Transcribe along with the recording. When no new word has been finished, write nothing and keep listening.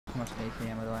How much AK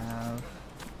ammo do I have?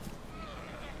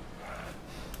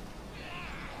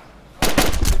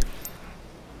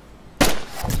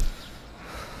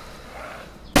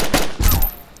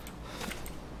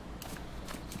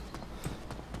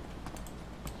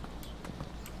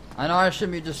 I know I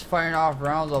shouldn't be just firing off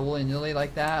rounds all willy-nilly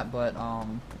like that, but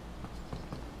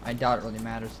I doubt it really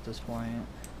matters at this point.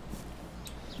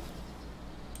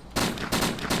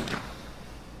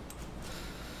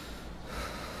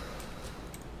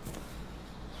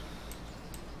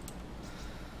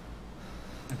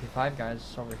 MP5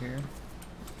 guys over here.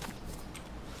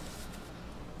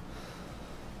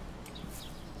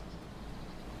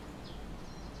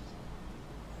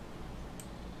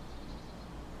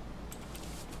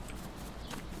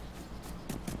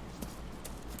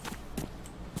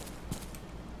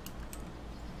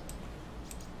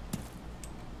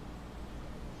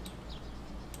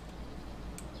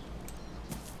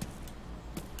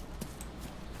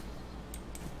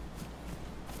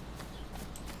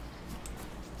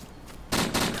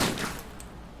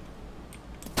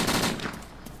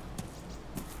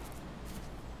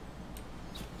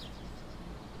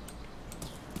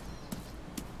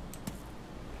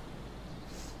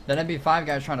 That MB5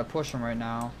 guy's trying to push him right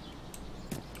now.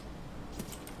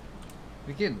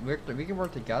 We could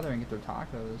work together and get their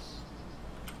tacos.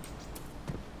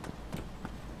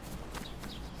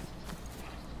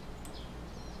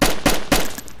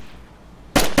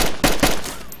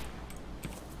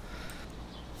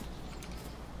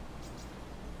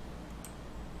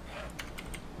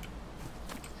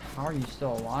 How are you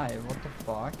still alive? What the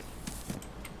fuck?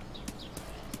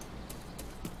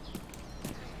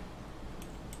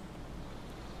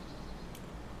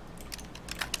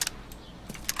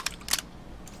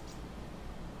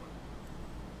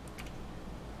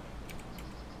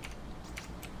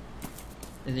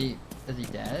 Is he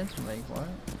dead? Like what?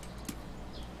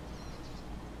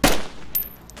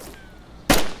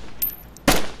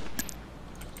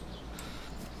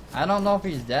 I don't know if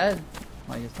he's dead.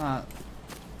 Like it's not.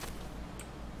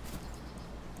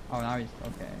 Oh, now he's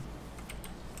okay.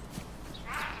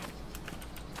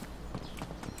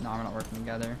 No, we're not working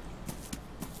together.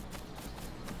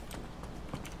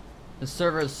 The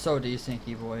server is so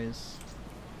desyncy, boys.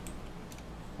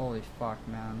 Holy fuck,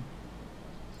 man.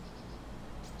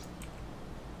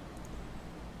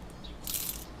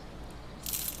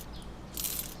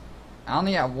 I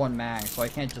only have one mag, so I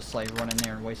can't just like run in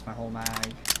there and waste my whole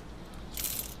mag.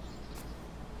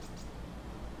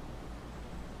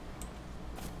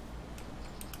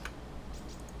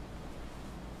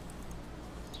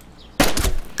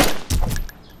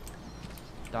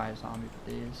 Die zombie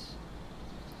please.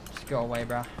 Just go away,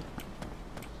 bro.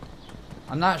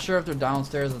 I'm not sure if they're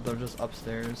downstairs or they're just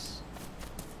upstairs.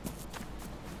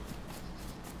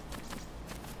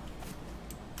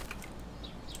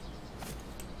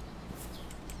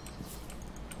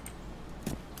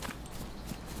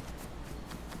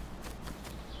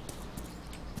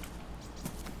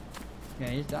 Yeah,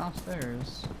 he's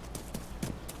downstairs.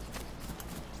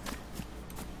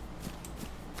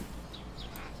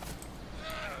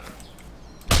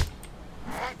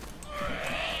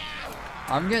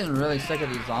 I'm getting really sick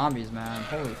of these zombies, man.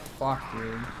 Holy fuck,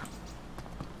 dude.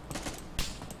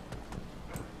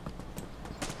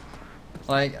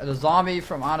 Like, the zombie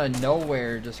from out of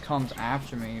nowhere just comes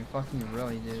after me. Fucking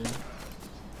really, dude.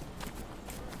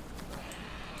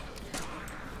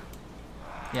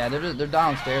 Yeah, they're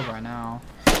downstairs right now.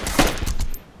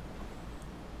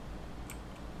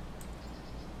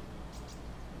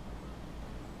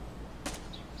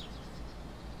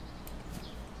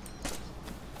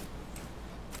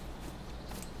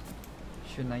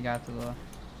 Shouldn't I got to the...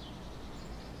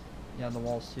 Yeah, the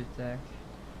wall's too thick.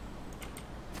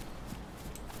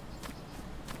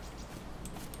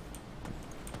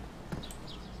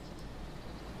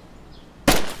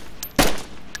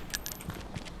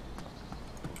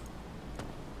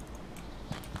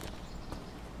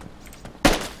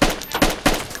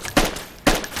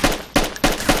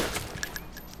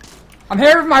 I'm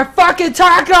here with my fucking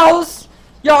tacos!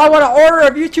 Yo, I want to order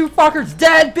if you two fuckers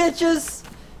dead, bitches!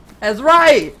 That's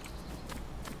right!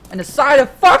 And a side of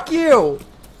fuck you!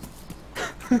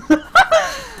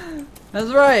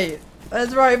 That's right.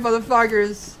 That's right,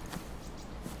 motherfuckers.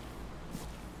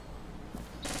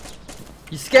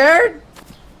 You scared?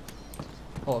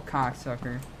 Oh,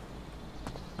 cocksucker.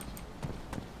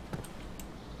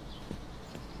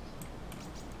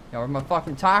 Yo, where my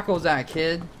fucking tacos at,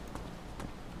 kid?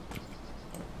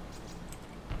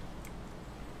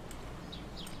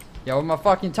 Yo, where my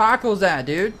fucking tacos at,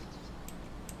 dude?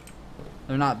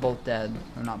 They're not both dead.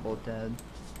 They're not both dead.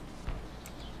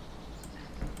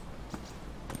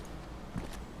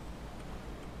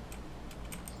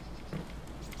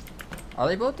 Are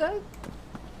they both dead?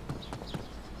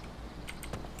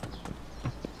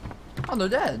 Oh, they're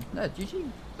dead. That's GG.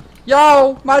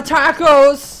 Yo, my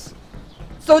tacos!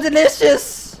 So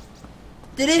delicious!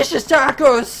 Delicious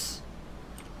tacos!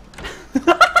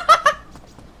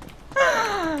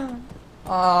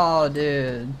 Oh,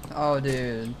 dude. Oh,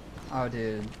 dude. Oh,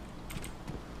 dude.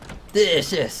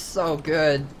 Delicious! So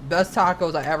good. Best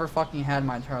tacos I ever fucking had in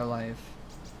my entire life.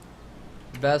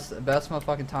 Best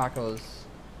motherfucking tacos.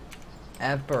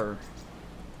 Ever.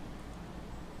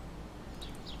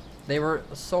 They were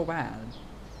so bad.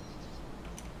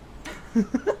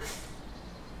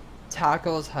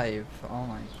 Tacos hype. Oh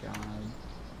my god.